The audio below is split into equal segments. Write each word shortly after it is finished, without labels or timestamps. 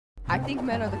I think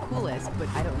men are the coolest, but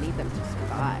I don't need them to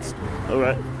survive. All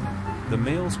right. The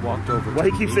males walked over Why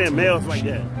to he keep the saying ATM males like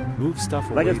machine, that? moved stuff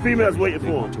Like away his females from waiting they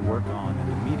for want him. to work on,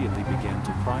 and immediately began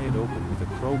to pry it open with a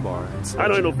crowbar and I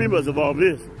don't know sledgehammer. females involved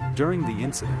in this. During the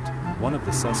incident, one of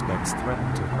the suspects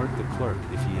threatened to hurt the clerk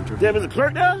if he intervened. Damn, is a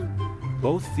clerk there?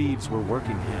 Both thieves were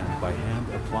working hand by hand,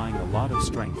 applying a lot of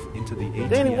strength into the ATM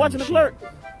They ain't even watching the machine. clerk.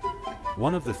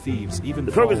 One of the thieves even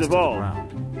The clerk falls is to the involved.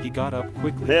 ground. He got up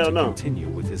quickly Hell to no. continue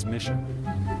with his mission.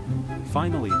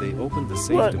 Finally, they opened the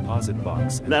safe What? deposit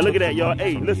box and Now look took at that, the y'all. money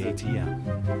Hey, from listen. the ATM.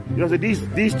 You know what I'm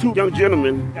saying? These two young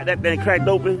gentlemen got that thing cracked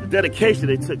open. The dedication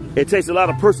they took. It takes a lot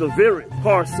of perseverance,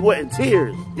 hard sweat and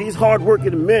tears. These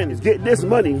hard-working men is getting this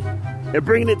money and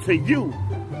bringing it to you.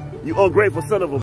 You ungrateful son of a